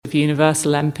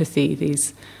universal empathy,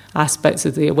 these aspects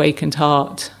of the awakened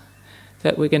heart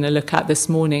that we're going to look at this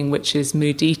morning, which is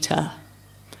Mudita,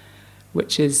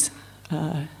 which is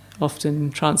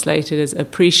often translated as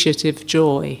appreciative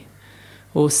joy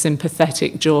or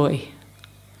sympathetic joy.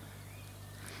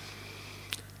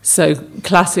 So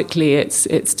classically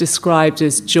it's described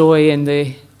as joy in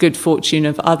the good fortune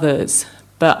of others,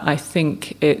 but I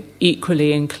think it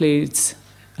equally includes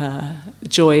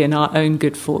joy in our own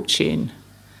good fortune.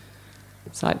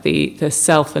 It's like the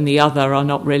self and the other are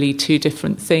not really two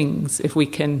different things. If we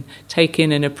can take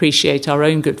in and appreciate our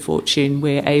own good fortune,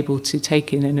 we're able to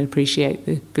take in and appreciate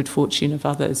the good fortune of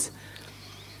others.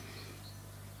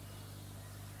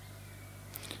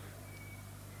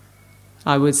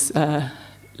 I was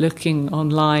looking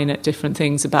online at different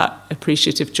things about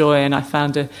appreciative joy, and I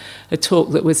found a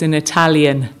talk that was in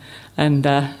Italian, and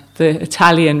the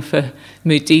Italian for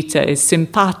Mudita is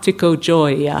simpatico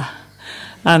gioia,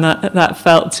 and that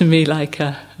felt to me like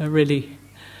a really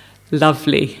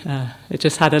lovely, it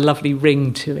just had a lovely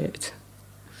ring to it.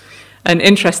 And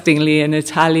interestingly, in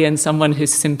Italian, someone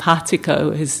who's simpatico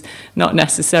is not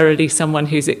necessarily someone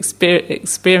who's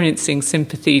experiencing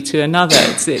sympathy to another.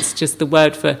 It's just the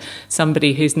word for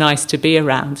somebody who's nice to be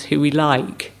around, who we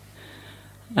like.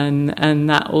 And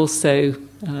that also,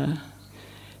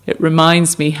 it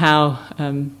reminds me how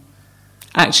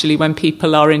actually when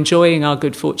people are enjoying our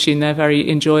good fortune, they're very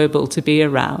enjoyable to be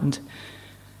around.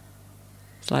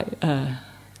 It's like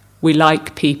we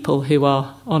like people who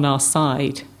are on our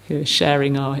side, who are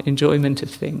sharing our enjoyment of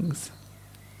things.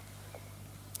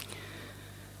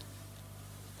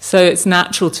 So it's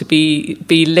natural to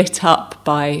be lit up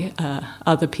by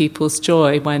other people's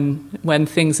joy when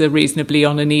things are reasonably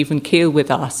on an even keel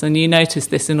with us. And you notice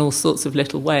this in all sorts of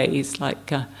little ways.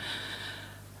 Like,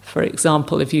 for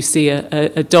example, if you see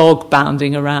a dog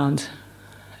bounding around,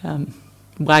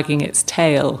 wagging its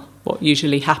tail, what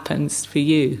usually happens for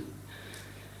you?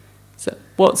 So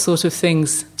what sort of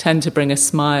things tend to bring a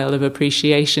smile of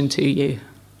appreciation to you?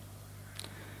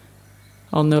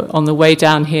 On the way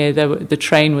down here, the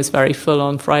train was very full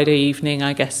on Friday evening.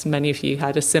 I guess many of you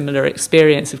had a similar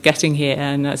experience of getting here.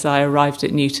 And as I arrived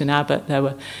at Newton Abbot, there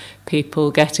were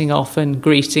people getting off and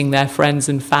greeting their friends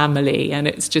and family. And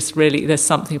it's just really, there's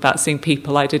something about seeing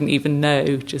people I didn't even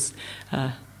know, just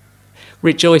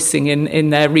rejoicing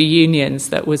in their reunions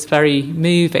that was very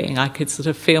moving. I could sort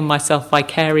of feel myself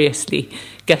vicariously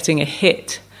getting a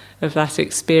hit of that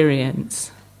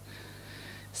experience.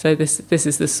 So this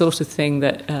is the sort of thing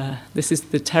that, this is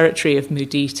the territory of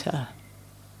Mudita.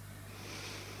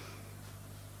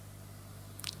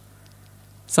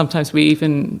 Sometimes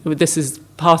this is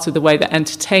part of the way that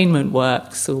entertainment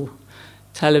works, or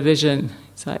television.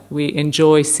 It's like we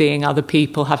enjoy seeing other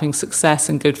people having success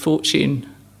and good fortune,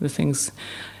 the things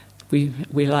we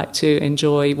like to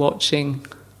enjoy watching.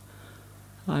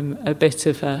 I'm a bit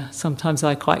of sometimes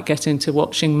I quite get into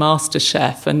watching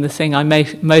MasterChef, and the thing I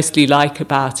mostly like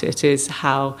about it is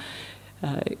how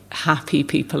happy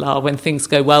people are when things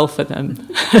go well for them.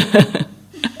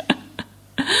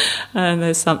 And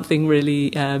there's something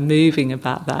really moving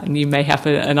about that. And you may have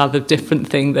another different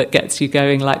thing that gets you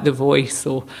going, like The Voice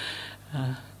or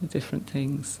different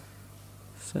things.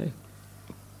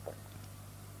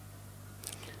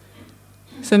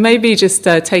 So maybe just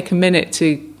take a minute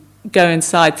to go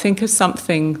inside, think of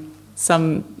something,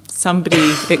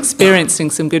 somebody experiencing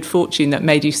some good fortune that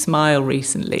made you smile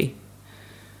recently.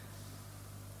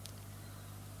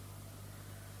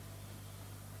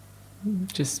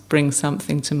 Just bring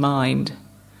something to mind.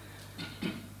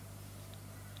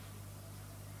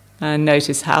 And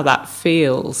notice how that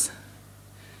feels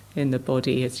in the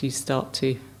body as you start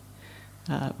to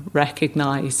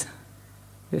recognize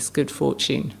this good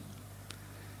fortune.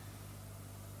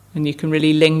 And you can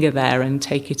really linger there and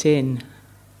take it in.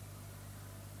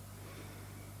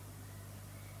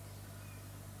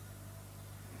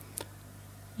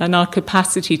 And our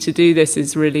capacity to do this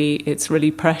is it's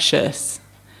really precious.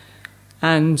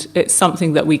 And it's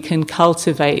something that we can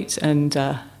cultivate and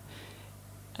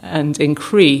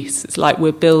increase. It's like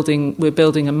we're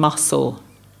building a muscle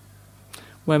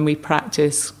when we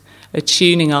practice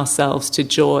attuning ourselves to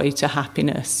joy, to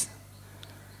happiness.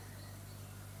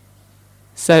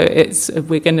 So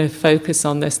we're going to focus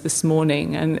on this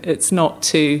morning, and it's not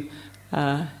to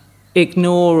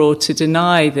ignore or to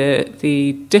deny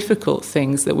the difficult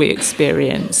things that we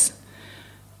experience,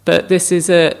 but this is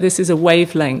a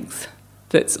wavelength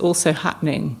that's also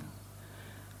happening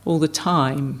all the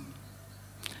time,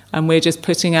 and we're just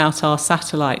putting out our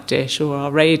satellite dish or our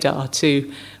radar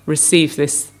to receive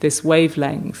this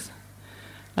wavelength.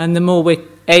 And the more we're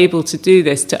able to do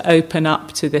this, to open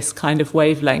up to this kind of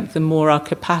wavelength, the more our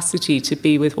capacity to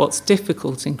be with what's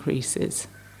difficult increases.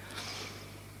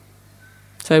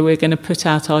 So we're going to put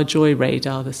out our joy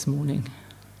radar this morning.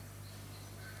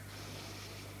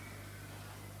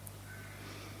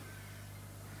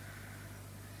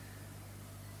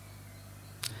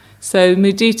 So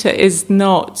mudita is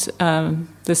not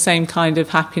the same kind of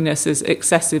happiness as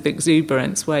excessive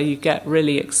exuberance, where you get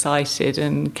really excited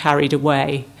and carried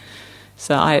away.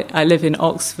 So I live in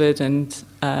Oxford, and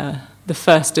the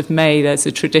 1st of May there's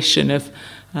a tradition of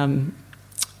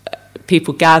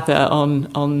people gather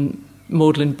on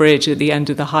Magdalen Bridge at the end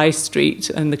of the High Street,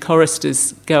 and the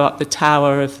choristers go up the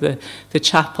tower of the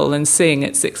chapel and sing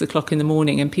at 6 o'clock in the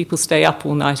morning, and people stay up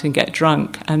all night and get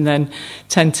drunk and then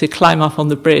tend to climb up on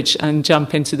the bridge and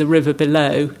jump into the river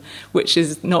below, which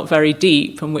is not very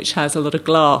deep and which has a lot of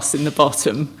glass in the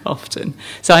bottom often.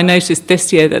 So I noticed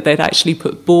this year that they'd actually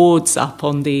put boards up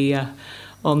on the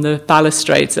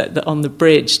balustrades on the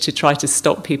bridge to try to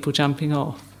stop people jumping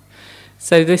off.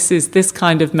 So this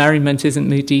kind of merriment isn't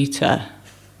mudita.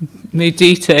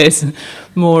 Mudita is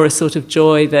more a sort of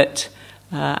joy that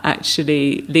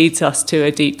actually leads us to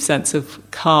a deep sense of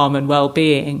calm and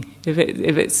well-being. If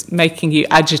it's making you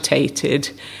agitated,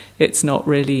 it's not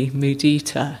really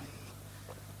mudita.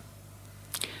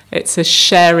 It's a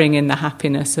sharing in the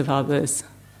happiness of others,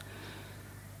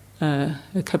 a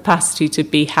capacity to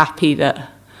be happy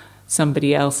that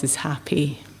somebody else is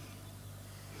happy.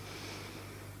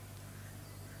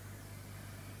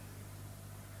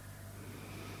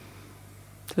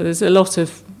 So there's a lot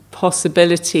of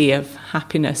possibility of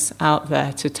happiness out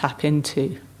there to tap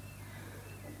into.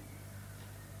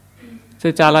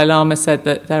 The Dalai Lama said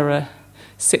that there are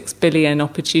 6 billion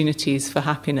opportunities for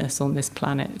happiness on this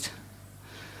planet.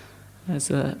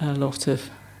 There's a lot of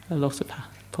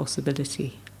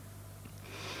possibility.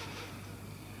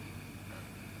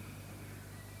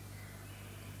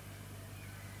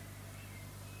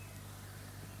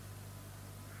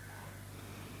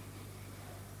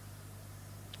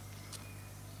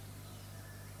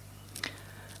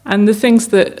 And the things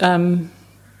that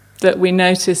we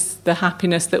notice, the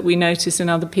happiness that we notice in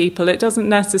other people, it doesn't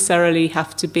necessarily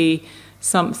have to be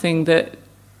something that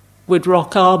would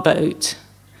rock our boat.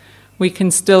 We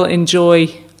can still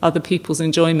enjoy other people's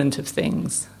enjoyment of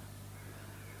things.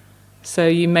 So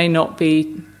you may not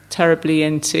be terribly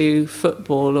into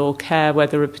football or care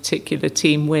whether a particular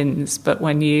team wins, but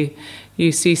when you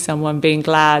see someone being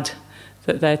glad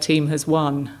that their team has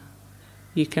won,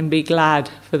 you can be glad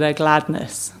for their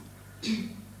gladness.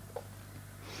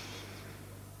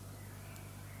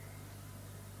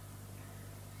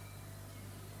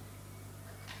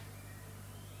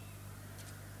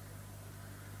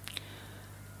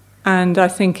 And I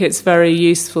think it's very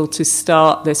useful to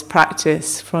start this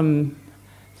practice from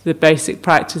the basic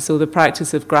practice or the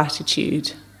practice of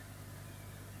gratitude.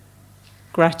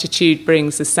 Gratitude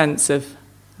brings a sense of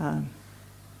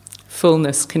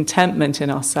fullness, contentment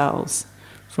in ourselves,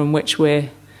 from which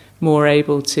we're more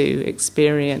able to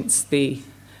experience the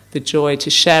joy, to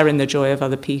share in the joy of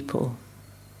other people.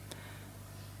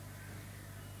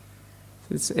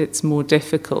 It's more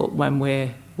difficult when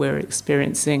we're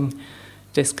experiencing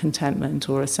discontentment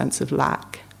or a sense of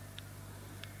lack.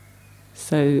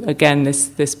 So again,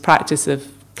 this practice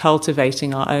of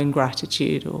cultivating our own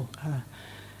gratitude or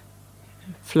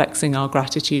flexing our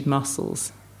gratitude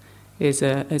muscles is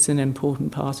an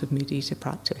important part of mudita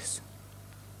practice.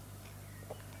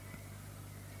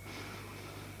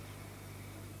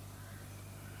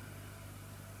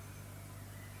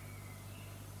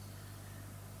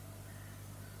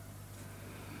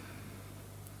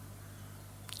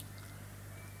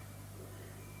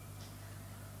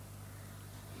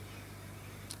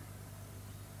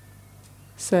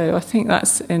 So I think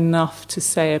that's enough to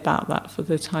say about that for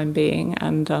the time being,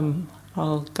 and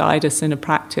I'll guide us in a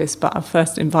practice, but I'll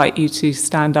first invite you to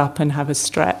stand up and have a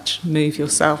stretch, move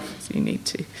yourself if you need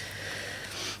to.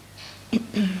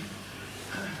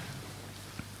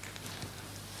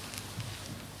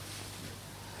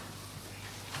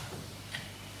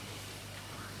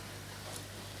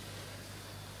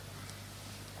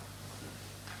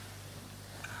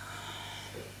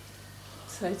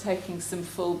 So taking some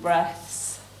full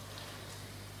breaths.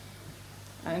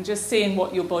 And just seeing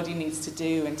what your body needs to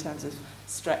do in terms of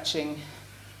stretching.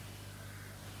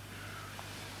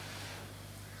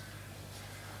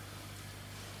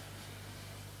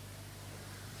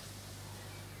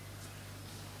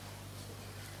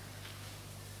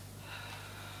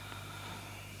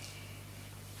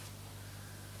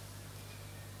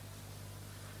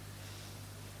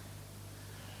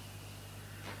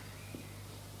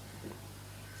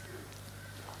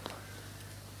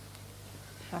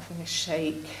 having a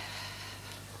shake.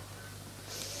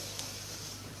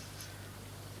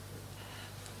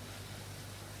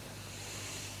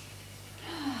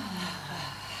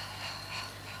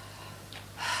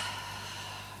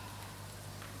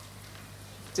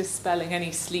 Dispelling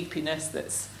any sleepiness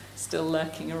that's still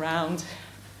lurking around.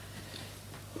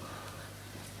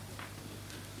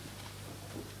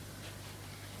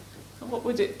 What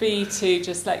would it be to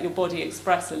just let your body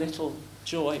express a little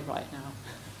joy right now?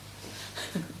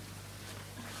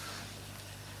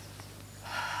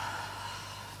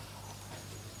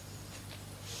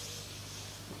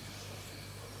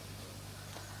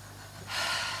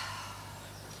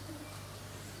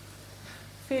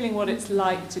 Feeling what it's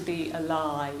like to be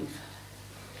alive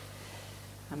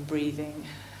and breathing.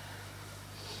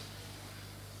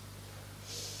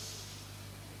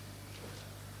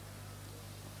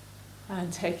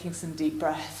 And taking some deep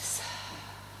breaths.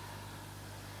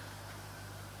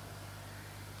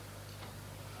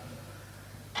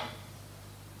 Okay,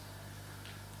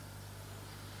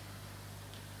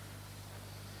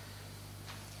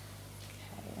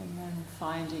 and then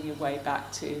finding your way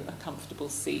back to a comfortable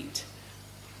seat.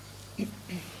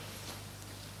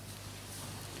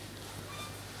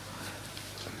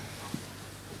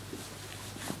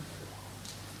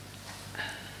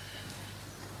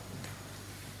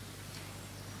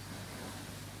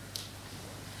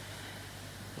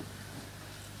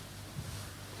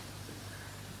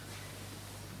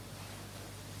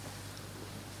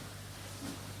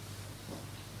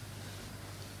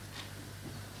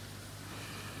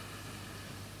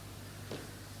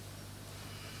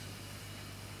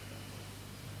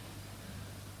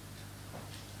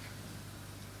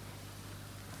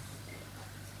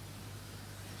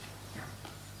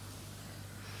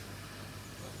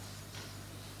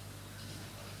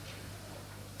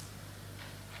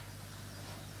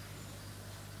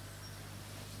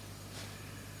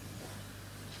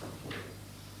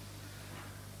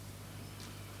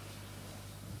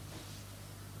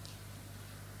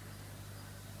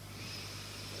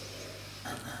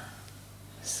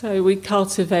 So we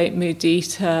cultivate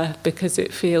mudita because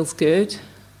it feels good,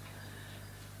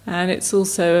 and it's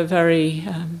also a very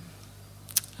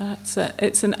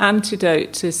it's an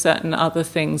antidote to certain other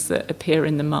things that appear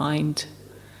in the mind.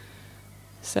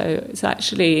 So it's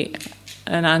actually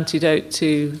an antidote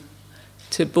to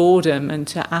boredom and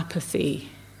to apathy.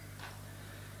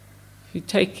 If you're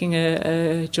taking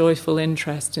a joyful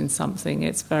interest in something,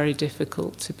 it's very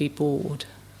difficult to be bored.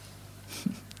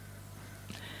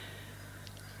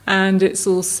 And it's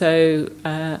also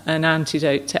an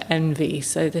antidote to envy.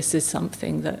 So this is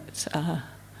something that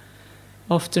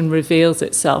often reveals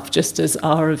itself just as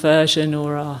our aversion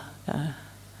or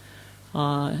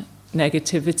our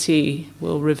negativity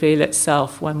will reveal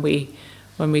itself when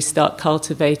we start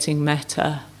cultivating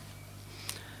metta.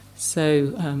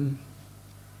 So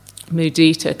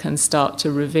mudita can start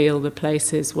to reveal the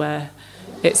places where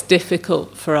it's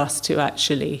difficult for us to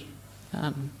actually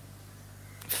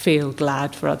feel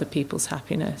glad for other people's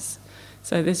happiness.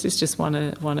 So this is just one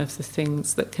of the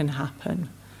things that can happen,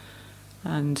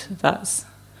 and that's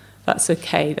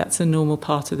okay. That's a normal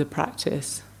part of the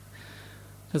practice.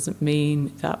 Doesn't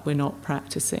mean that we're not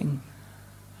practicing,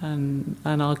 and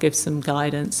I'll give some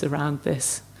guidance around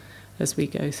this as we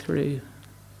go through.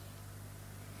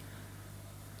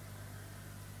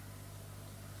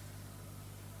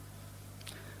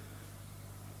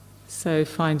 So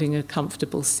finding a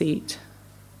comfortable seat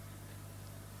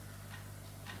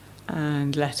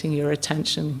and letting your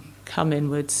attention come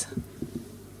inwards.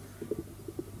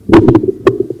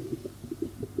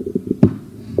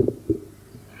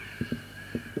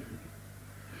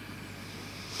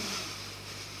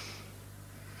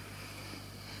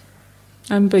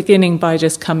 And beginning by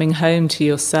just coming home to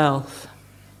yourself.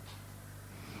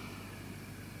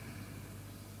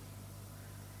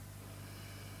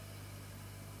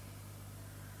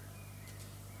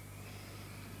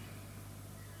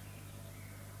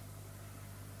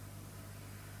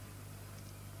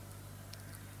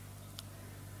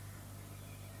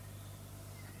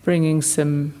 Bringing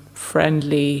some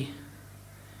friendly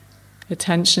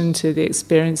attention to the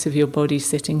experience of your body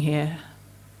sitting here.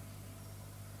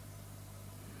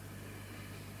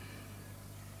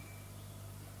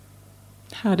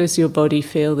 How does your body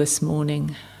feel this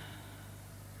morning?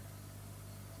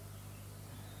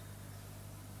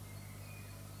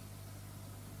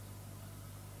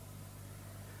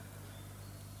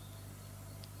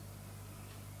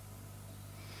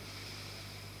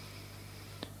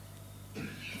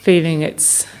 Feeling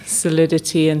its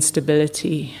solidity and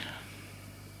stability.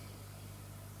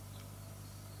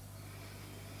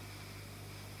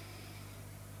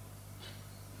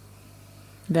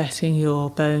 letting your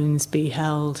bones be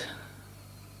held.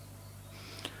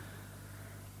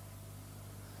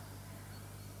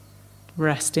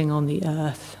 Resting on the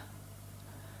earth.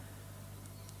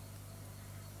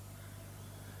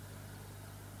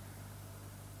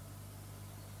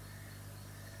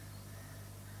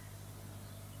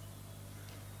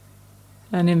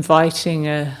 And inviting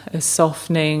a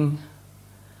softening,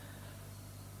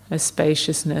 a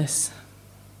spaciousness.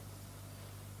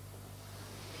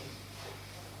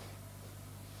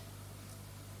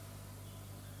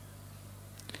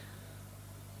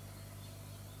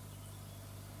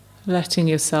 Letting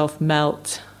yourself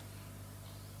melt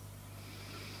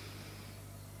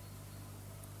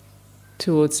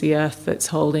towards the earth that's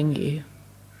holding you.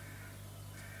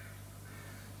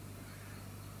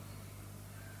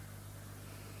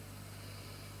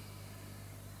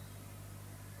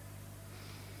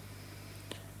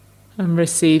 And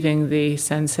receiving the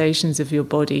sensations of your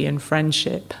body in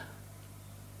friendship.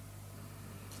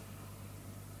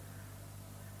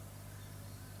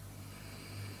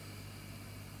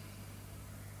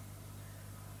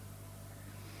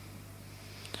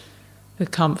 The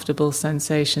comfortable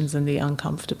sensations and the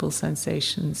uncomfortable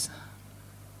sensations.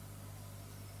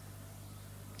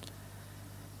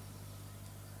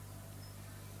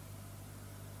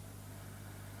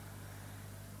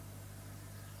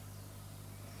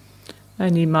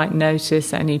 And you might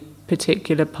notice any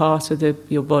particular part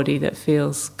of your body that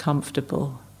feels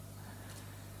comfortable.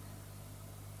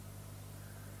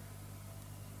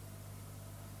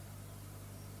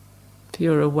 If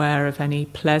you're aware of any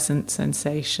pleasant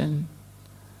sensation,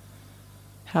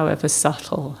 however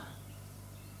subtle.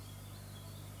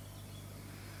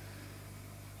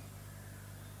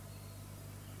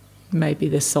 Maybe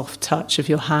the soft touch of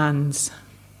your hands.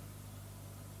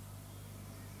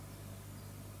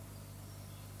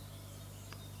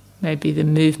 Maybe the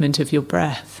movement of your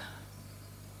breath.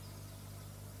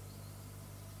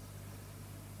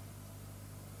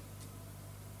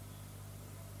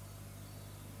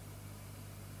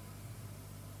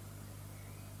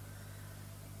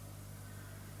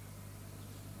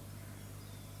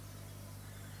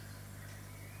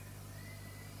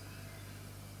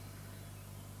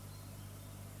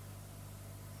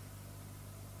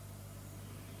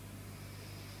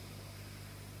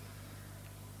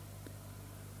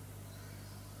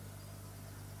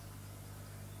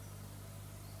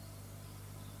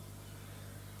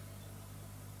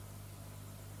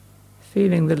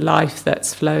 Feeling the life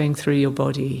that's flowing through your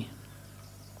body.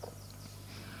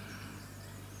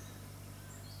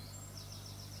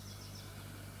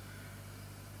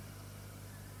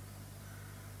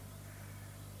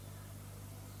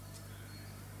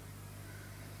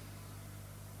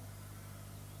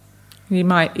 You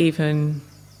might even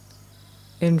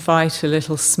invite a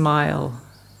little smile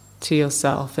to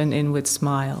yourself, an inward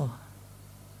smile.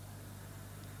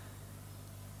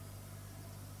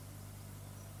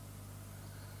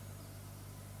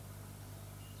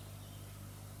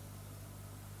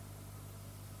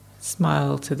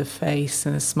 Smile to the face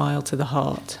and a smile to the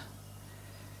heart.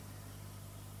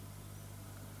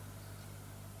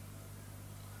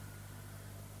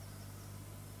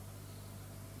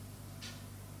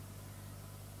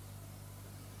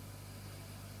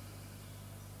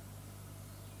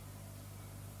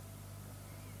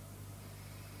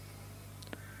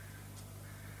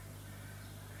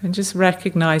 And just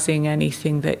recognizing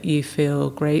anything that you feel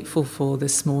grateful for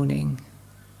this morning.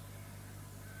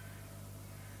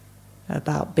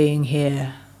 About being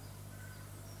here.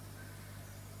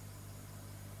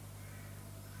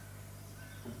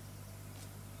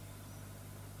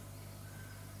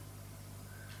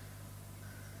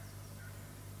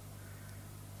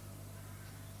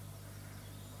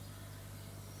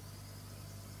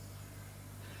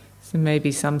 So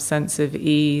maybe some sense of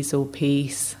ease or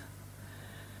peace,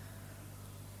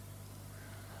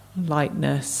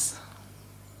 lightness.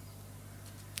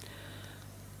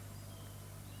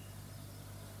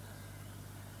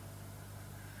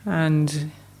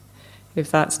 And if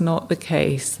that's not the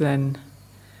case, then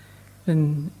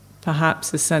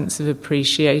perhaps a sense of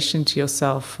appreciation to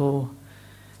yourself for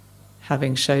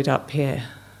having showed up here.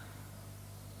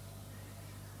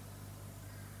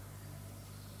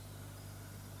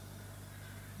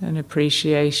 An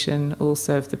appreciation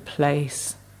also of the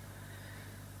place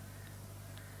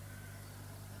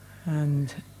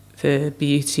and the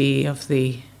beauty of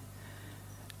the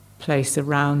place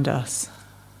around us.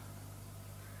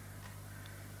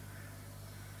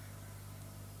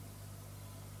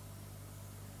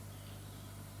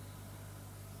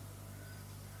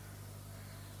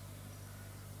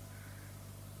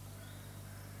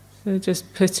 So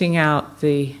just putting out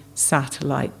the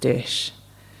satellite dish.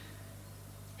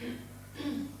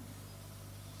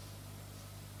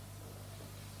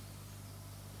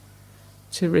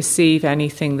 To receive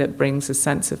anything that brings a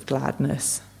sense of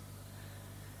gladness.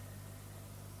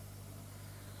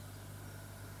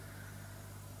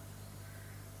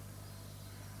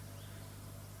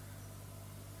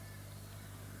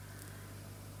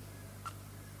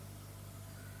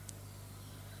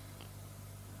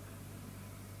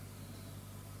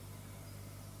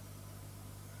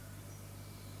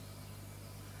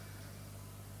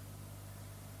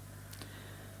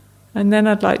 And then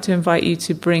I'd like to invite you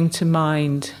to bring to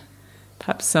mind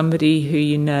perhaps somebody who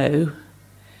you know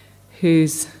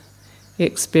who's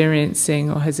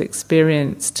experiencing or has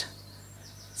experienced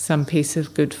some piece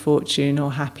of good fortune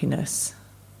or happiness.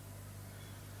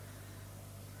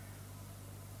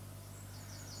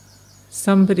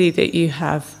 Somebody that you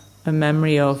have a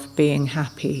memory of being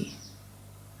happy.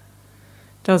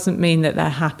 Doesn't mean that they're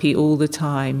happy all the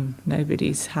time.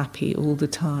 Nobody's happy all the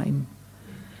time.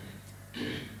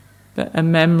 But a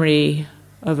memory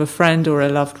of a friend or a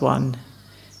loved one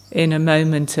in a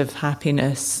moment of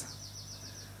happiness,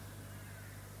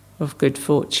 of good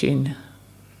fortune.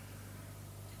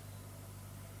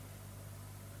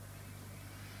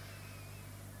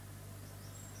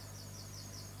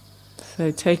 So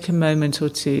take a moment or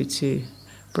two to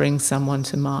bring someone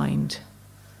to mind.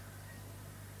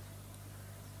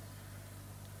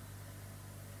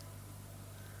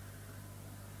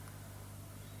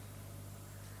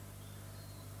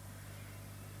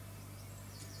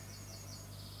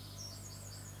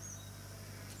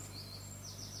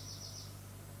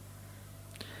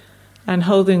 And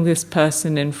holding this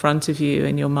person in front of you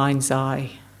in your mind's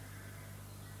eye.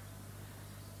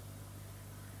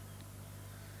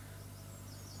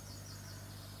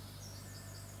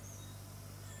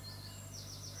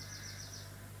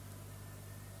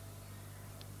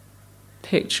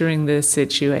 Picturing the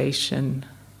situation.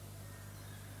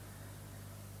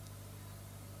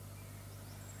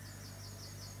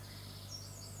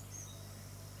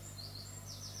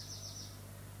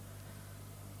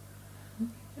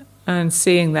 And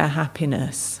seeing their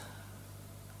happiness.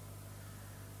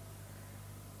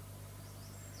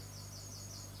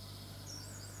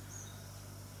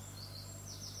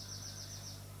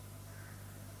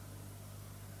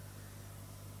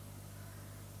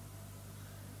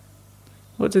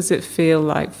 What does it feel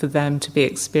like for them to be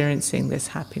experiencing this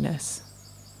happiness?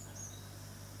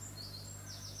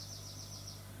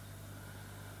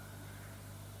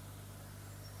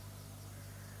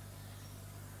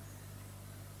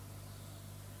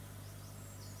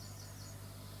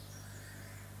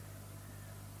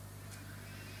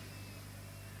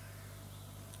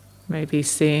 Maybe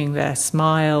seeing their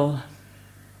smile,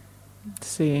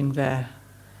 seeing their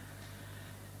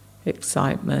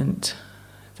excitement,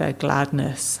 their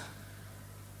gladness.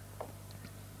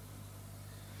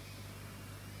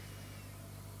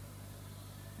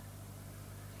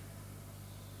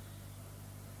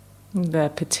 Their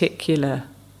particular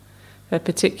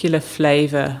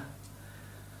flavour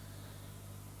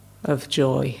of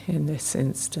joy in this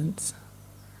instance.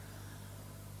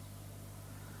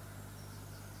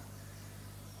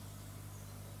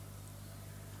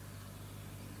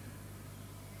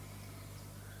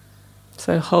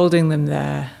 So holding them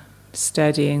there,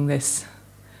 steadying this,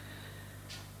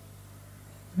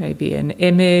 maybe an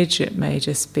image, it may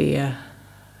just be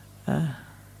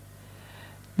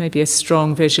maybe a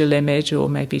strong visual image, or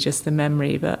maybe just the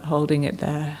memory, but holding it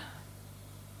there.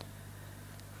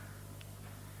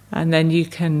 And then you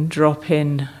can drop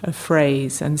in a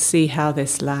phrase and see how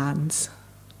this lands.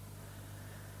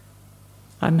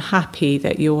 I'm happy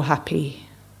that you're happy.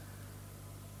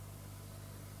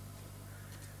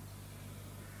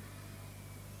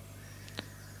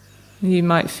 You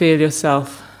might feel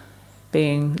yourself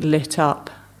being lit up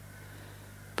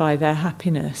by their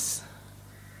happiness.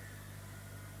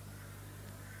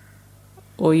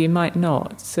 Or you might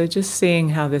not. So just seeing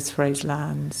how this phrase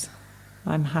lands.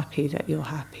 I'm happy that you're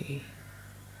happy.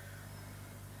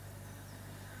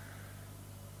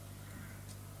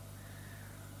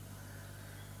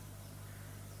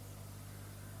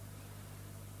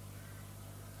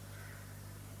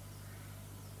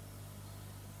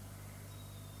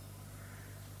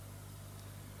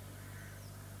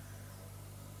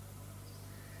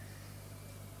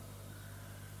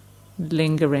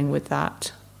 Lingering with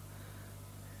that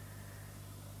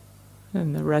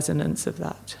and the resonance of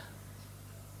that.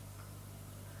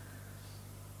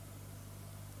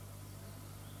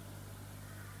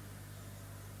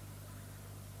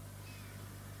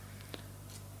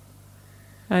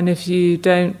 And if you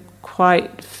don't quite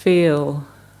quite feel,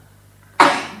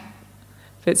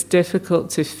 if it's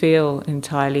difficult to feel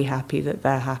entirely happy that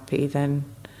they're happy, then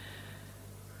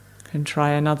you can try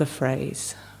another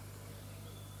phrase.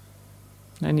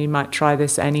 And you might try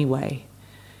this anyway.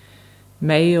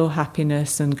 May your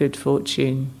happiness and good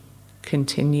fortune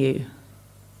continue.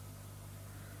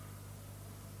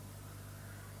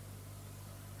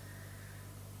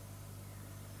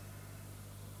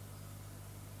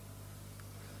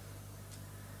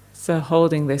 So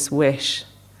holding this wish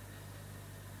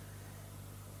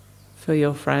for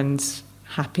your friend's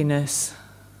happiness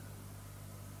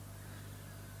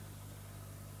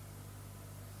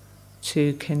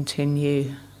to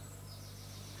continue,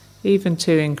 even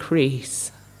to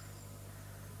increase.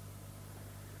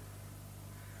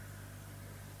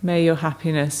 May your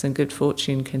happiness and good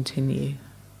fortune continue.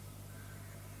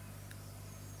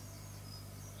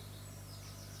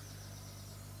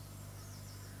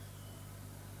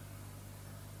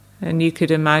 And you could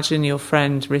imagine your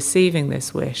friend receiving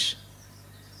this wish.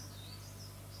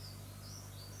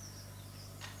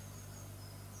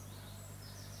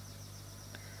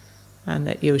 And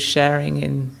that you're sharing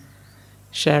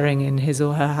in his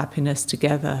or her happiness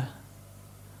together.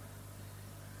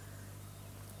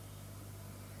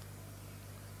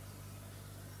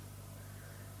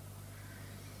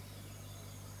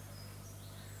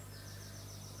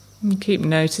 And keep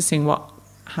noticing what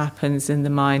happens in the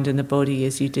mind and the body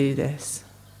as you do this.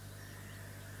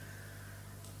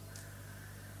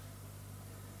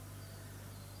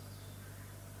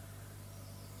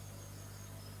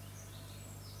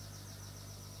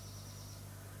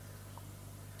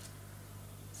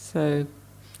 So,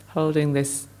 holding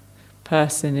this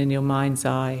person in your mind's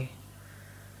eye,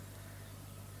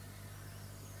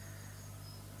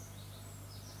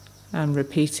 and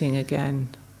repeating again,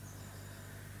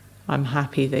 I'm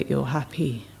happy that you're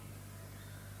happy.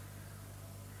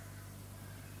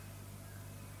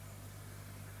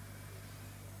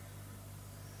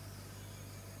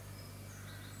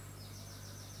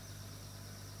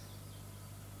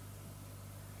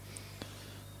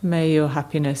 May your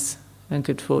happiness and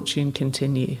good fortune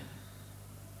continue.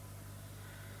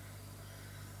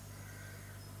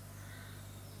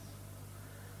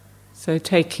 So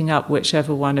taking up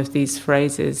whichever one of these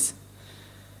phrases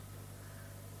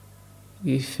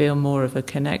you feel more of a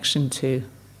connection to,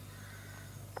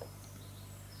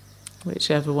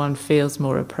 whichever one feels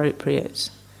more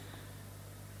appropriate,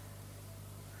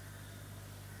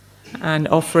 and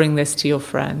offering this to your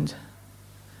friend.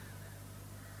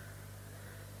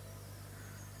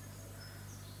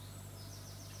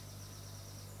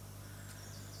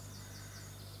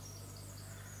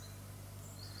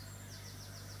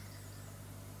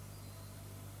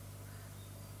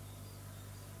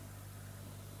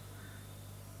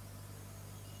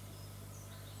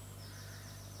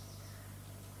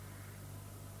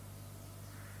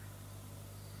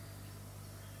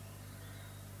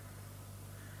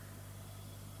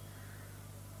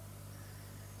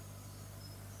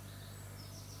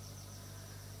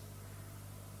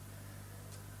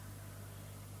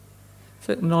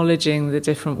 So acknowledging the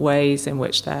different ways in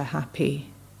which they're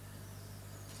happy.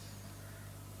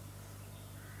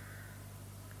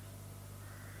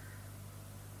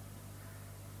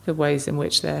 The ways in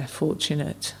which they're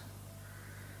fortunate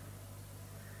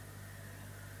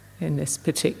in this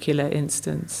particular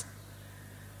instance.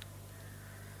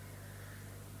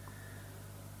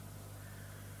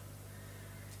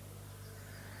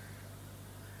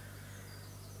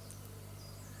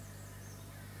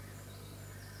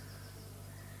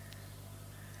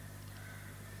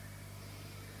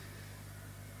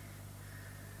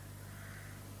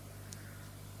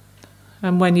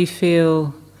 And when you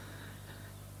feel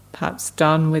perhaps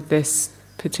done with this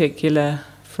particular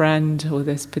friend or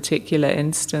this particular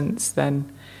instance,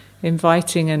 then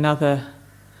inviting another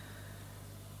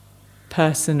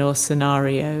person or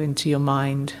scenario into your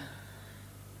mind.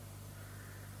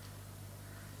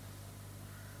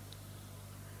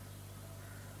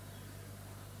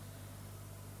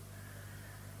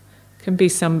 It can be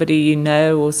somebody you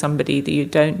know or somebody that you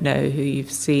don't know who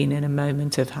you've seen in a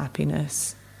moment of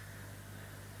happiness.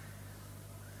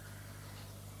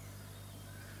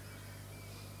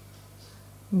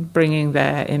 Bringing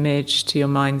their image to your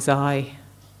mind's eye.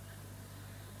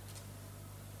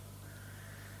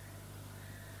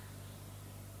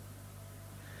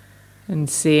 And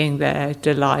seeing their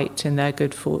delight in their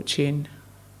good fortune.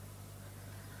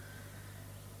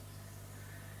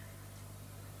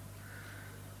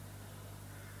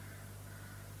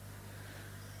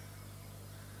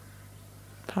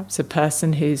 Perhaps a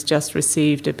person who's just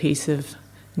received a piece of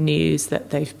news that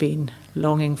they've been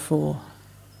longing for.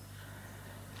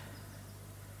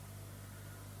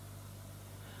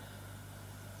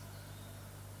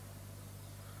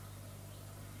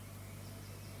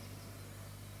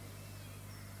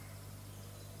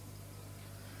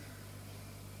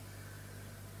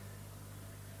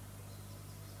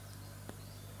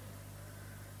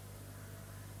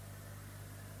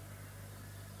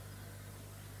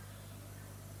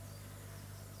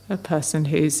 a person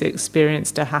who's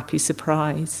experienced a happy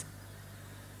surprise.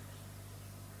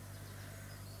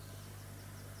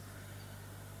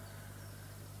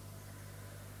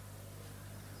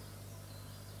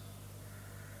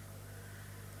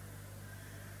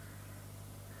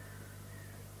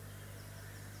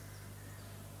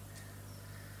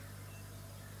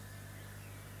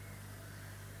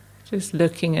 Just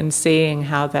looking and seeing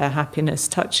how their happiness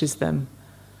touches them.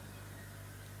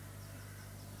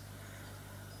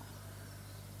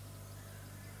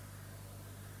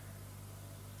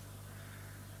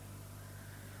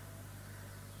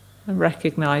 And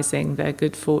recognizing their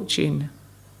good fortune.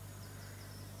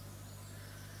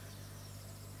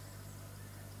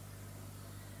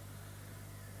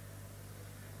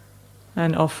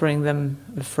 And offering them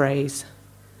a phrase.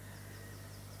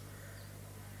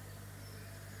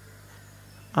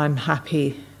 I'm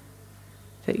happy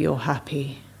that you're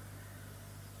happy.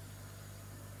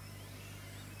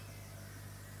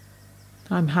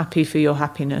 I'm happy for your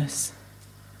happiness.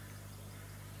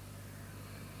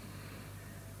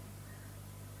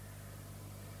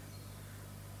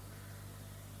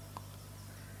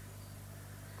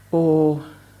 Or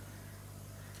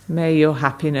may your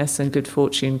happiness and good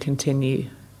fortune continue.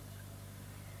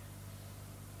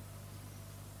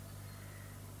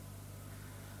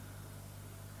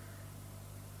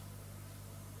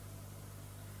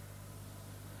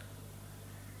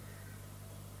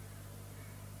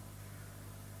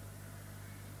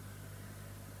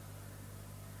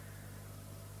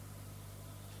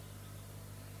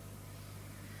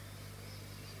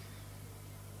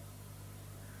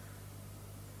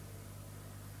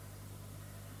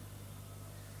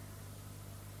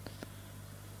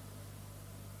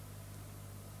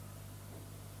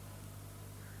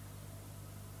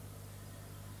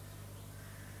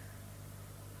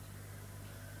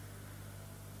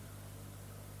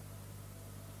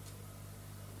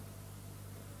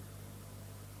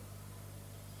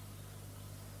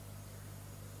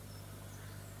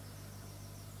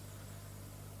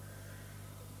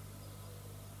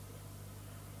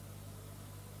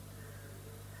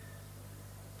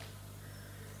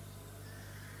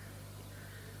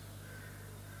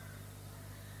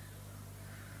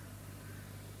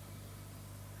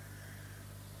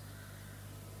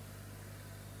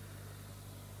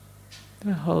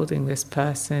 Holding this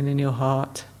person in your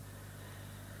heart.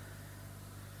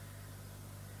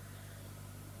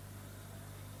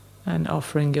 And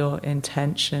offering your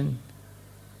intention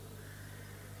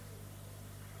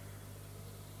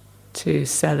to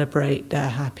celebrate their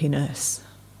happiness.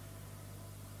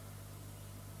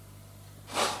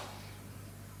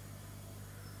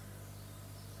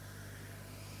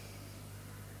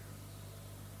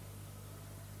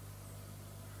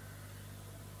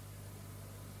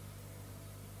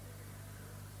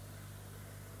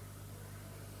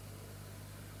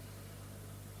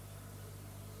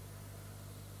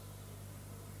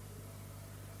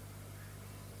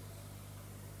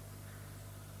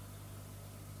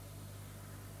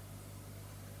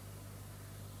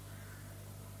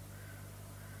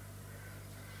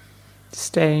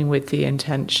 Staying with the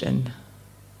intention,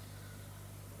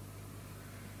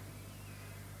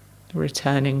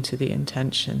 returning to the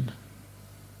intention.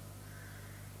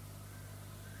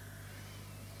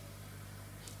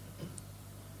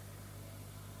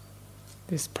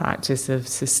 This practice of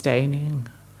sustaining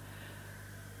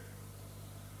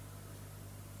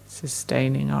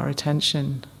our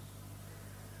attention.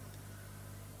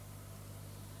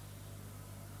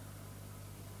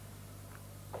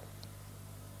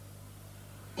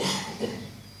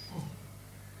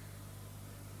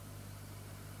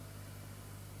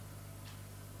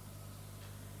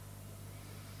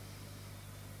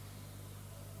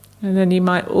 And then you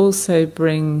might also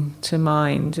bring to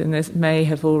mind, and this may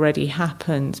have already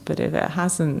happened, but if it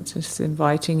hasn't, just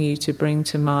inviting you to bring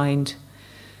to mind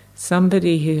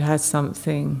somebody who has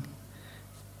something,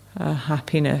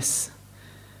 happiness,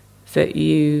 that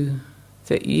you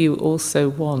also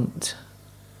want.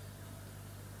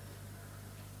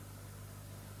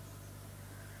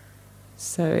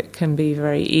 So it can be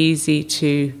very easy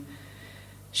to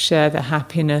share the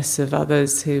happiness of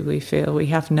others who we feel we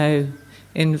have no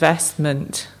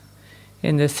investment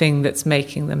in the thing that's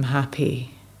making them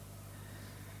happy.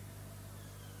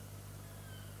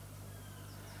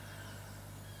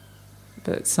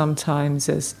 But sometimes,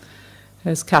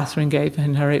 as Catherine gave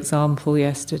in her example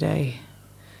yesterday,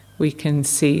 we can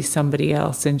see somebody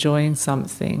else enjoying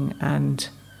something and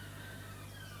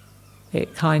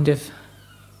it kind of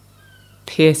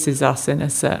pierces us in a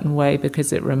certain way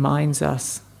because it reminds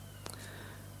us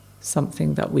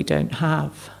something that we don't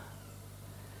have.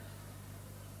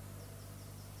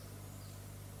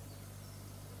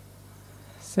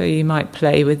 So you might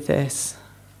play with this.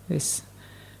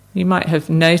 You might have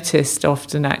noticed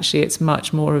often actually it's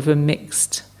much more of a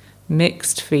mixed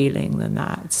feeling than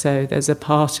that. So there's a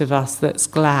part of us that's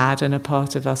glad and a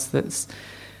part of us that's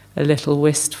a little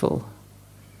wistful.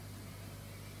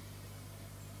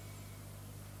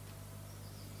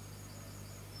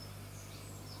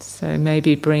 So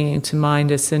maybe bringing to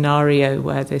mind a scenario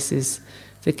where this is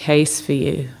the case for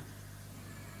you.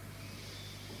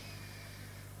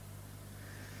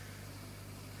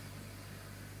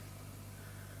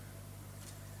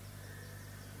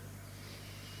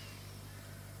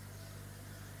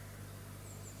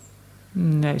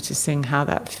 Noticing how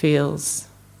that feels.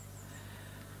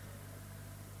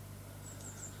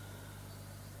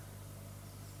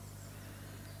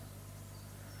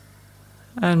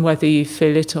 And whether you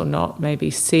feel it or not, maybe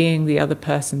seeing the other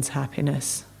person's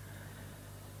happiness.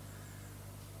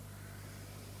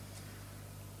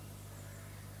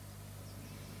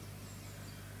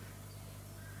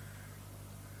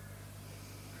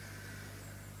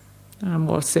 And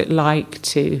what's it like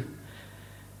to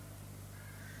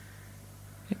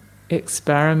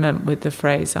experiment with the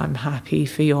phrase, I'm happy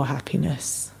for your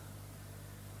happiness.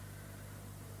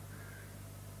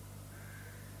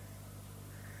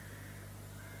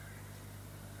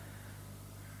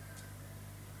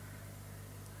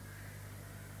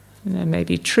 And there may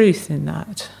be truth in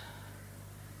that.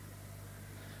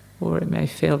 Or it may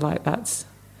feel like that's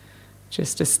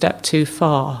just a step too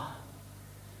far.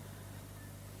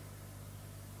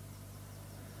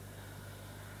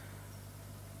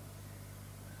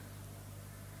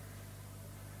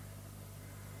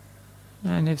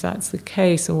 And if that's the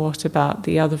case, what about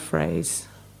the other phrase?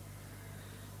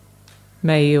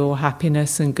 May your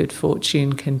happiness and good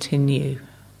fortune continue.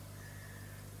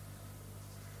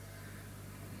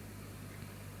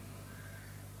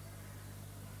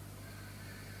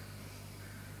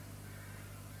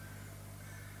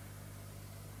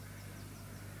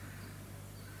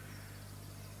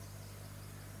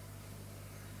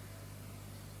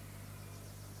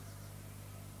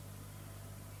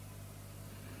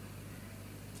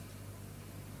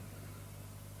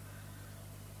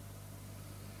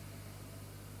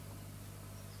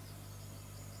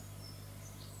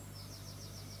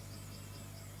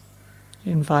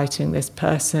 Inviting this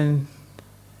person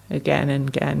again and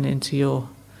again into your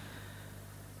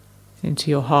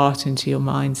heart, into your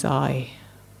mind's eye.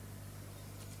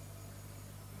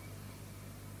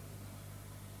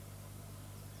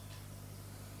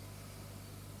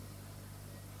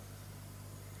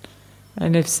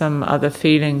 And if some other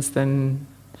feelings than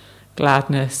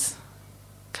gladness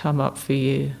come up for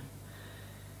you,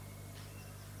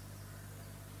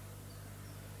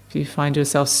 if you find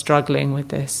yourself struggling with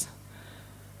this,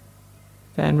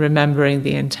 then remembering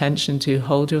the intention to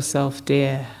hold yourself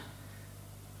dear.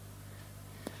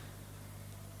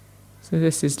 So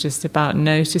this is just about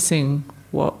noticing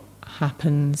what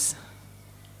happens.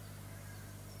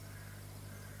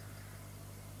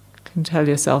 You can tell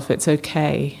yourself it's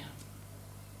okay.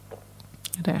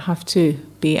 You don't have to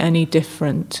be any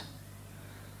different.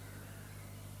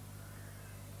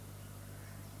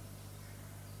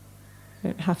 You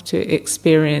don't have to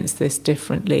experience this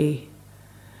differently.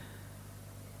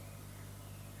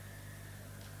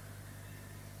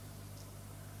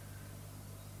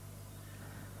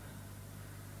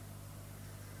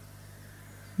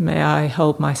 May I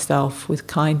hold myself with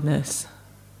kindness.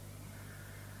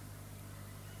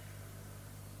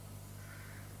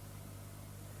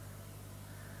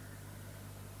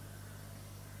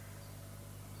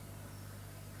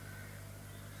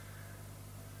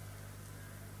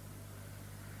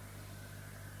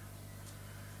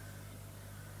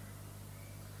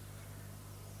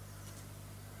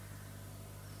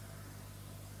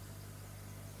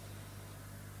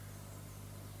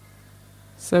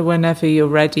 So whenever you're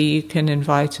ready, you can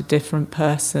invite a different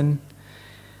person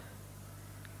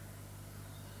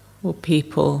or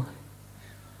people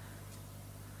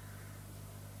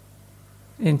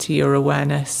into your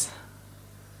awareness.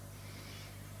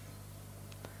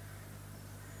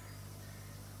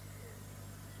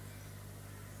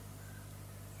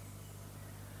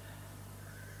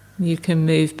 You can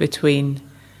move between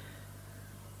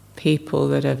people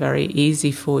that are very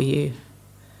easy for you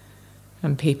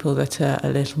and people that are a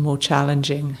little more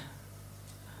challenging.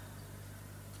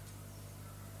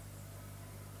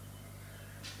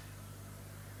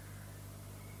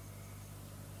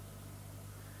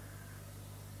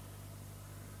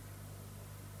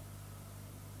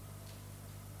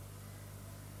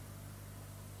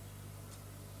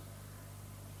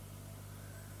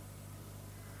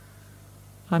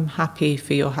 I'm happy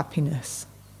for your happiness.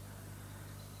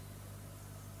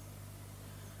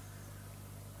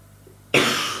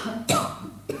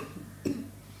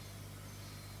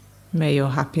 May your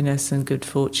happiness and good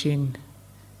fortune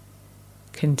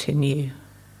continue.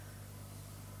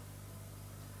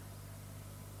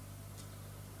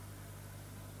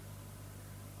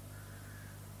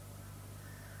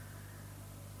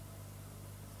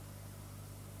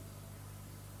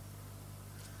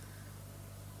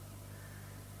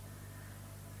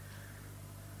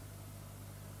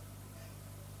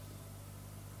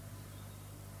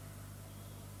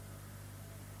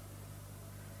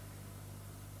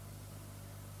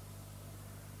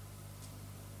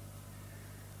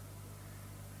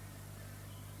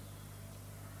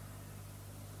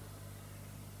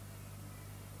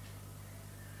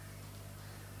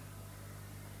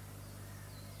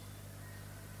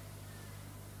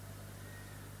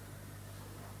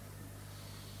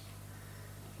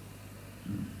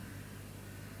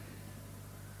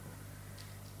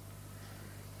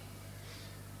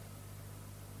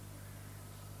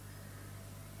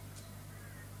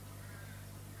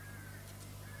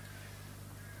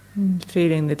 And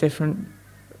feeling the different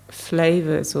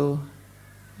flavors, or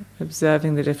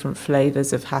observing the different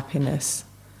flavors of happiness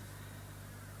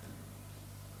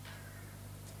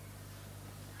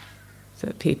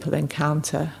that people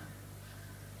encounter.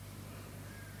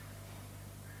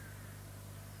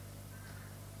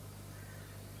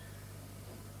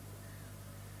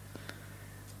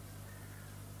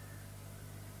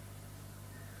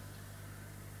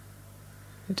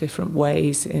 The different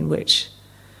ways in which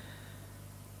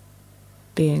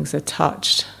beings are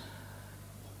touched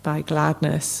by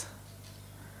gladness.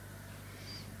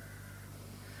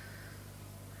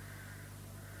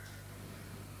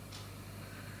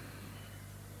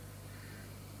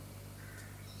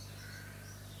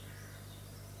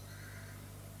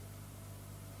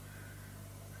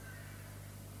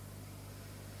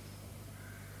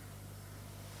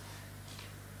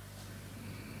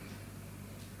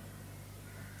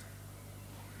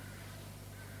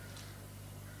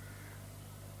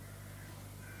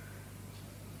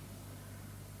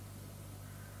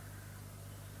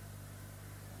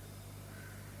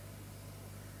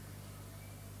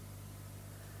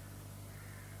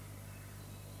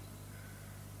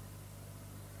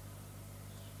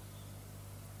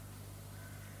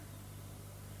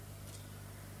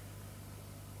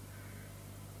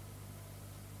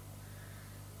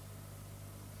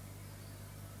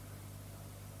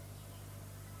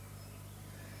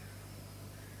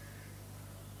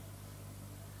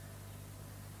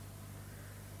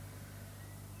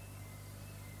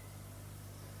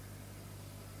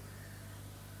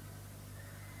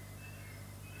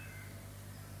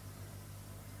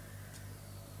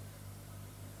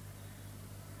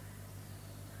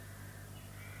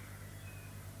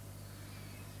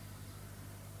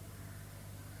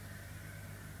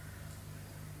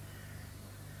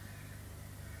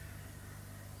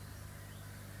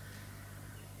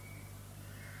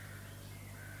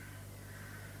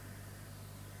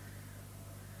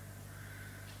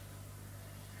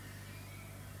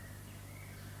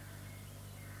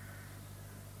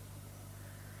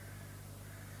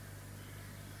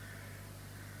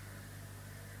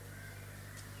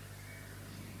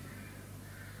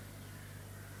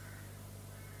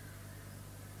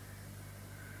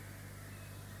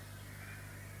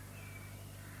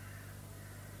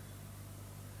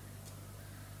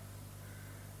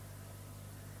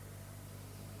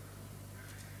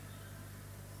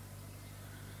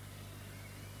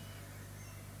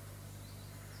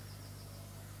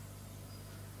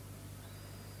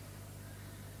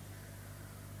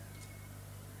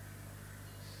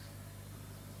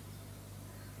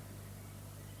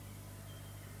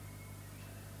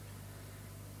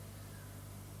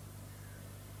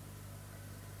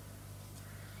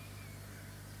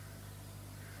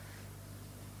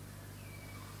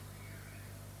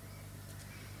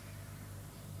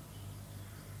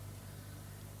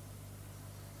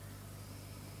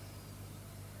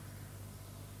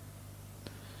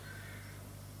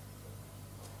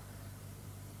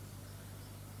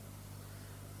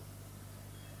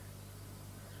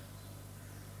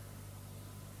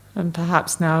 And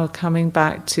perhaps now coming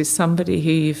back to somebody who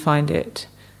you find it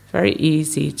very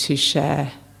easy to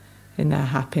share in their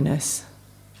happiness.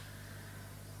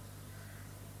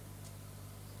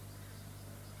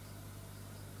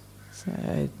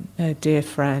 So a dear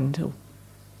friend, or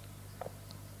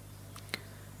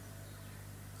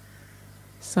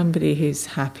somebody whose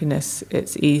happiness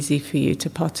it's easy for you to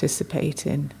participate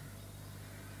in.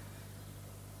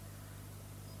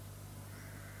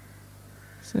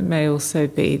 So it may also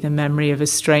be the memory of a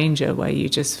stranger where you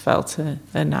just felt a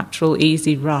natural,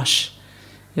 easy rush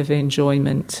of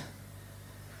enjoyment.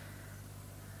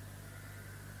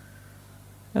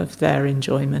 of their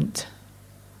enjoyment.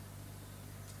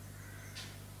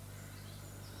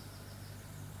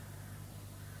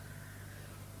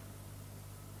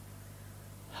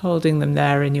 Holding them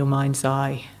there in your mind's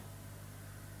eye.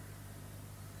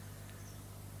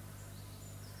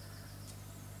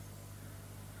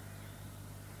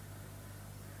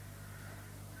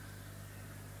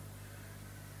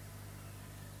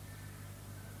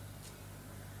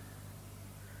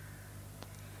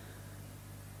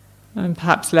 And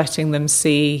perhaps letting them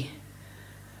see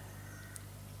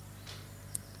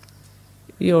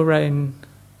your own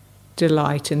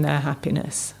delight in their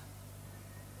happiness.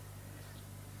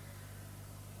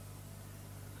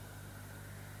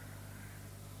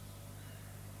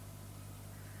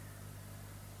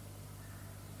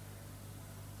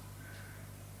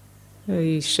 So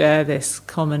you share this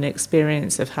common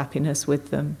experience of happiness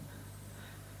with them.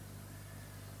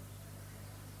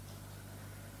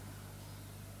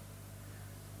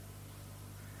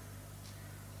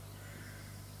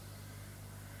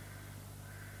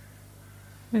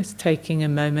 Just taking a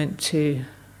moment to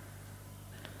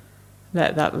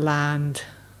let that land.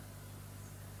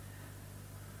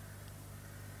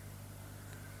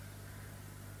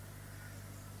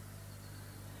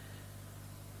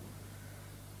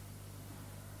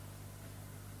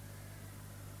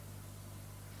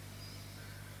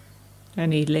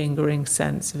 Any lingering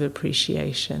sense of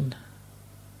appreciation.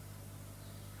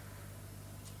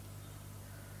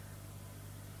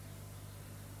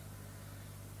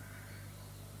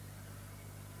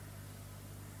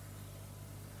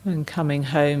 And coming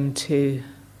home to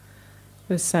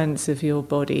the sense of your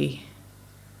body.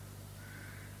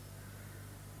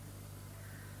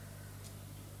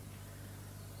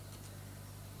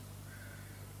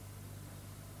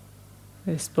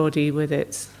 This body with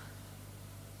its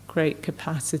great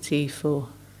capacity for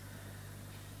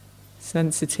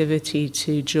sensitivity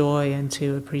to joy and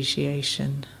to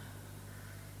appreciation.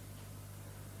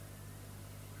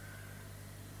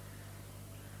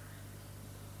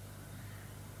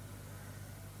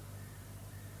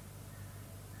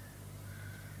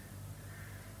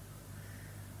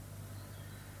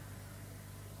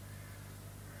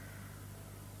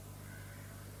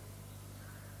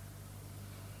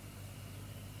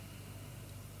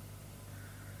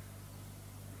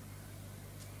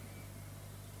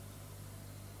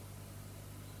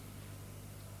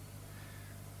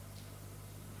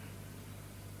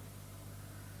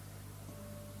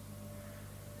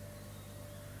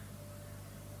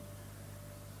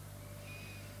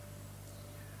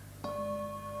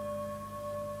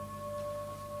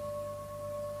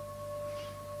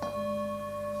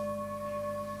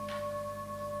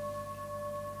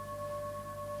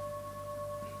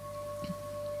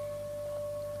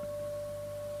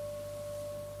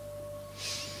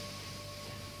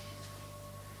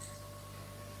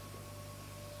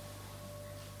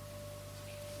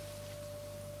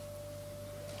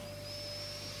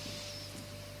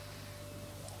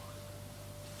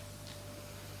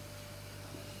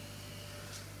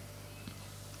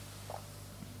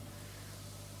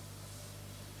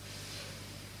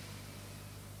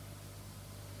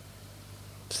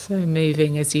 So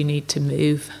moving as you need to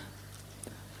move.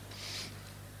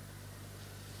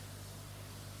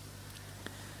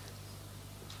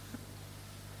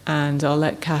 And I'll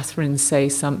let Catherine say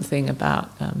something about,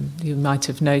 you might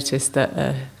have noticed that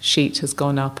a sheet has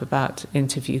gone up about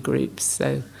interview groups,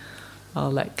 so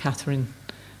I'll let Catherine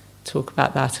talk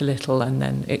about that a little and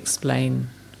then explain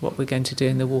what we're going to do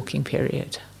in the walking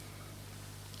period.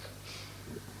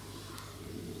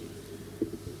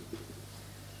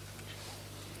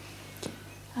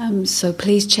 So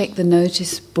please check the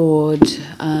notice board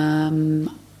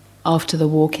after the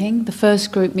walking. The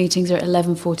first group meetings are at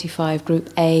 11:45, Group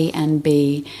A and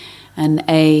B. And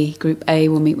Group A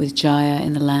will meet with Jaya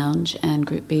in the lounge and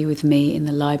Group B with me in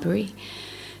the library.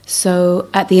 So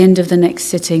at the end of the next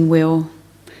sitting, we'll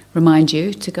remind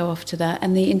you to go off to that.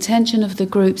 And the intention of the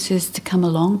groups is to come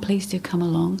along. Please do come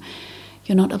along.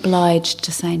 You're not obliged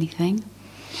to say anything.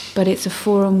 But it's a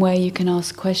forum where you can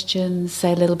ask questions,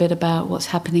 say a little bit about what's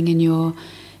happening in your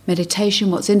meditation,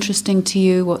 what's interesting to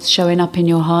you, what's showing up in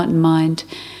your heart and mind,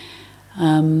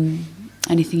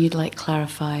 anything you'd like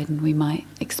clarified, and we might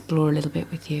explore a little bit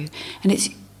with you. And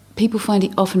people find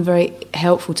it often very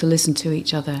helpful to listen to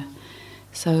each other.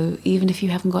 So even if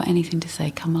you haven't got anything to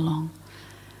say, come along,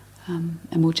 and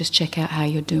we'll just check out how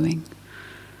you're doing.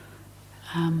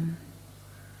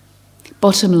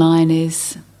 Bottom line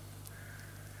is,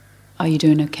 are you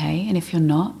doing okay? And if you're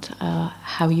not,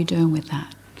 how are you doing with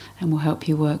that? And we'll help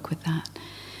you work with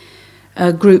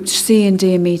that. Group C and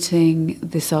D are meeting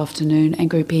this afternoon, and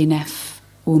Group E and F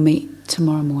we'll meet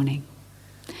tomorrow morning.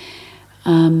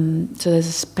 So there's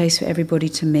a space for everybody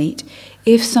to meet.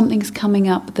 If something's coming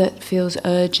up that feels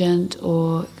urgent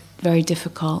or very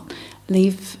difficult,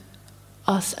 leave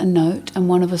us a note and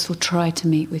one of us will try to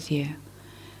meet with you.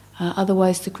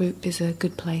 Otherwise, the group is a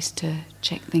good place to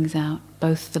check things out,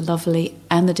 both the lovely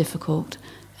and the difficult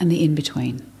and the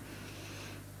in-between.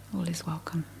 All is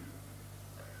welcome.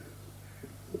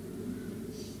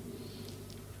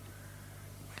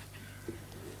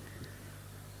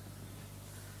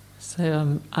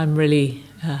 So I'm really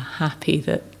happy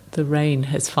that the rain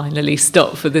has finally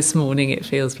stopped for this morning. It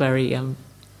feels very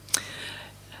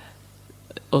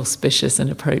auspicious and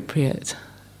appropriate.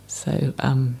 So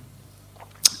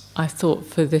I thought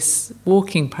for this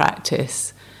walking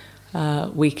practice,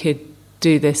 we could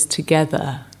do this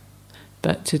together,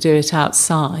 but to do it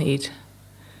outside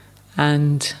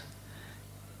and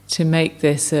to make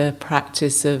this a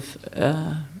practice of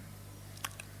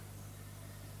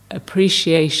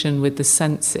appreciation with the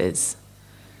senses.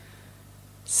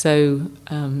 So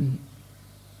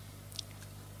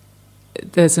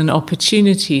there's an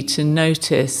opportunity to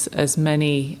notice as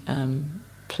many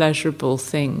pleasurable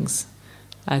things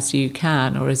as you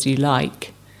can or as you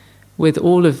like with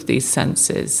all of these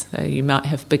senses. You might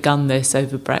have begun this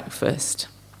over breakfast.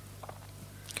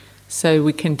 So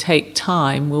we can take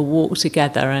time, we'll walk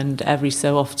together, and every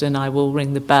so often I will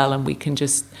ring the bell and we can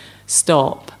just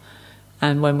stop.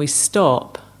 And when we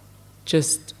stop,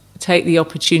 just take the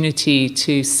opportunity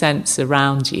to sense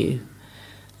around you.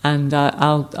 And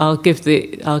I'll give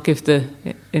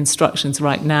the instructions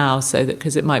right now, so that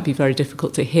because it might be very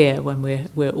difficult to hear when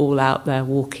we're all out there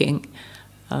walking,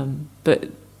 but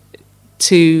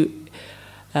to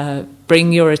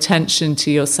bring your attention to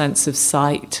your sense of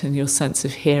sight and your sense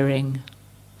of hearing,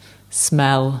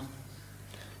 smell,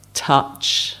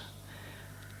 touch,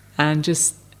 and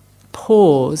just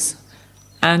pause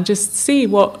and just see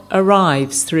what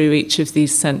arrives through each of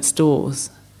these sense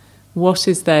doors. What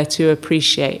is there to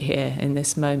appreciate here in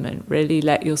this moment? Really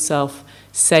let yourself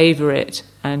savour it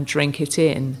and drink it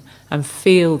in and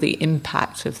feel the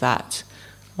impact of that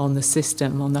on the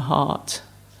system, on the heart.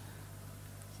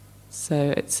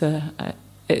 So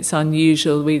it's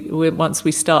unusual. Once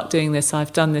we start doing this,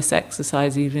 I've done this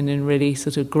exercise even in really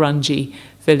sort of grungy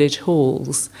village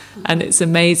halls, and it's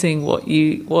amazing what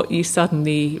you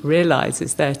suddenly realise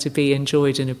is there to be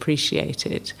enjoyed and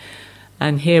appreciated.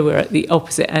 And here we're at the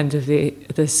opposite end of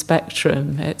the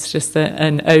spectrum. It's just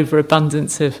an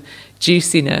overabundance of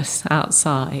juiciness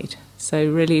outside. So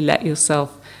really let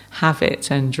yourself have it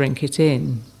and drink it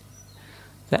in.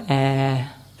 The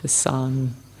air, the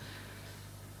sun,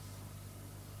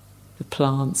 the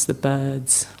plants, the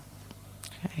birds.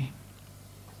 Okay.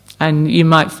 And you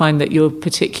might find that you're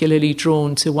particularly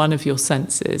drawn to one of your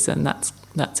senses, and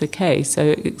that's okay. So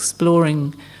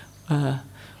exploring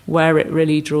where it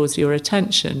really draws your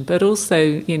attention, but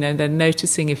also, then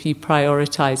noticing if you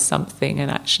prioritize something,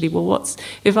 and actually, well,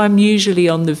 if I'm usually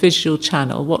on the visual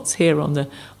channel, what's here on the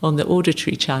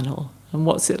auditory channel, and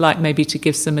what's it like maybe to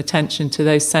give some attention to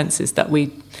those senses that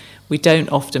we don't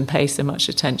often pay so much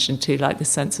attention to, like the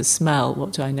sense of smell.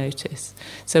 What do I notice?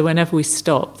 So whenever we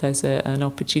stop, there's an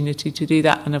opportunity to do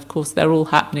that, and of course they're all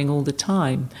happening all the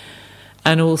time.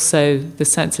 And also the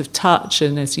sense of touch,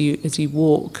 and as you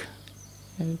walk,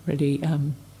 really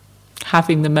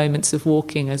having the moments of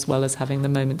walking as well as having the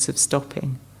moments of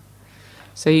stopping.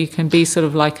 So you can be sort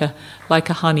of like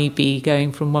a honeybee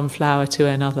going from one flower to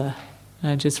another,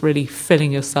 and just really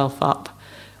filling yourself up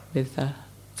with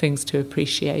things to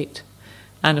appreciate.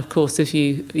 And of course, if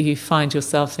you find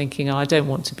yourself thinking, I don't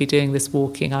want to be doing this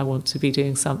walking, I want to be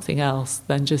doing something else,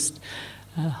 then just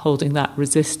holding that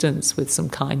resistance with some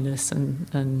kindness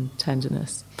and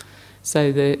tenderness.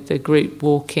 So the group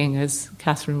walking, as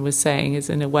Catherine was saying, is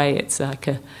in a way it's like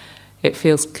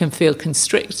can feel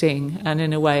constricting, and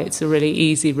in a way it's a really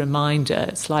easy reminder.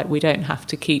 It's like we don't have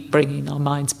to keep bringing our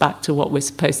minds back to what we're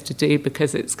supposed to do,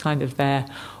 because it's kind of there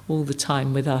all the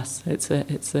time with us. It's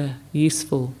a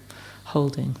useful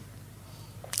holding.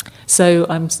 So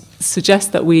I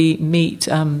suggest that we meet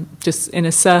just in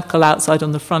a circle outside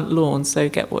on the front lawn. So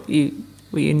get what you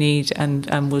need,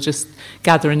 and we'll just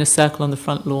gather in a circle on the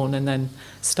front lawn and then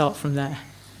start from there.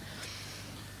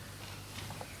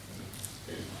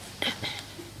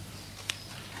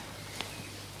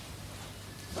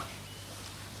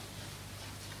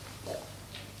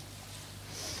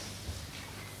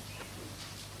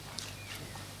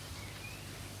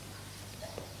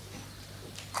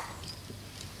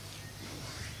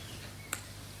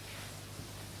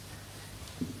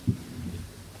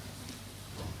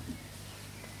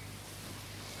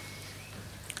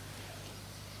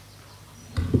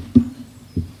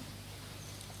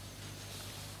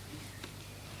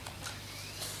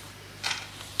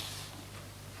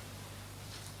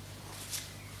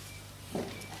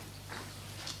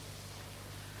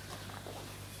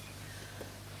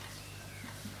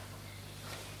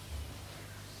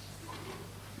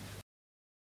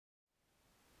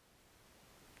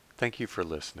 Thank you for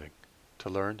listening. To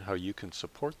learn how you can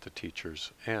support the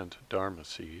teachers and Dharma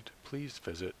Seed, please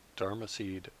visit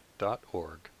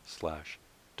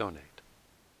dharmaseed.org/donate.